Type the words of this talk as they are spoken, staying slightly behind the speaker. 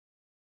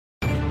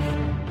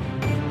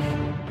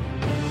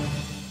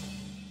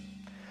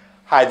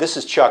Hi, this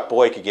is Chuck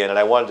Boyk again, and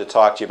I wanted to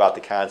talk to you about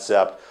the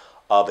concept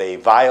of a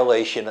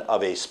violation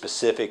of a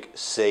specific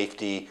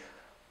safety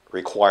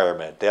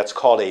requirement. That's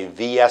called a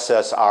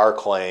VSSR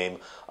claim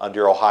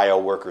under Ohio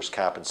workers'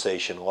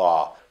 compensation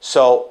law.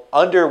 So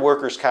under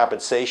workers'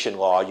 compensation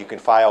law, you can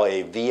file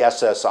a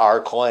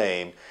VSSR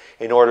claim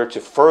in order to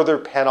further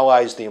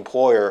penalize the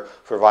employer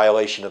for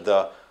violation of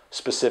the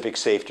specific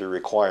safety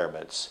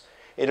requirements.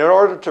 And in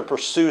order to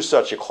pursue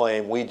such a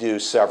claim, we do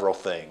several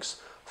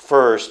things.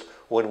 First,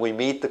 when we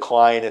meet the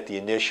client at the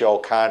initial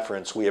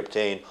conference, we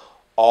obtain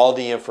all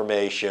the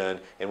information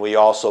and we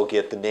also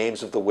get the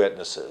names of the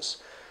witnesses.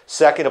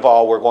 Second of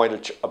all, we're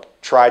going to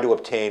try to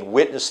obtain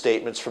witness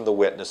statements from the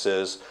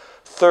witnesses.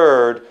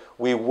 Third,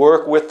 we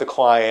work with the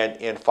client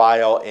and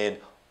file an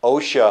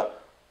OSHA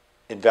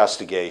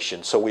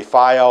investigation. So we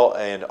file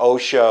an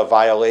OSHA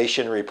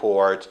violation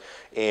report,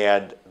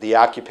 and the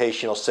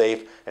Occupational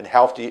Safe and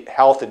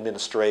Health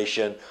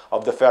Administration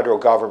of the federal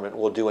government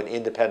will do an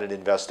independent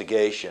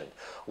investigation.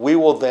 We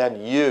will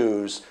then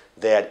use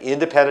that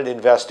independent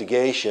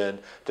investigation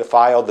to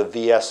file the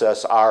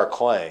VSSR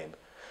claim.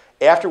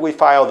 After we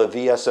file the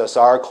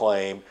VSSR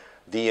claim,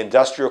 the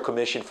Industrial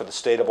Commission for the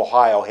State of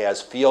Ohio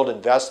has field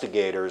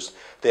investigators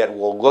that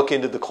will look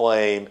into the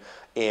claim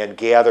and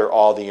gather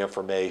all the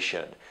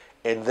information.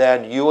 And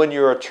then you and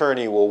your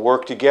attorney will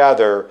work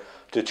together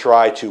to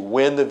try to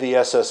win the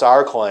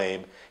VSSR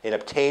claim and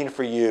obtain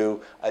for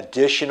you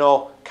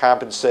additional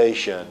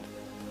compensation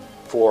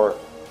for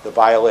the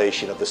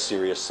violation of the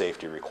serious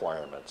safety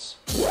requirements.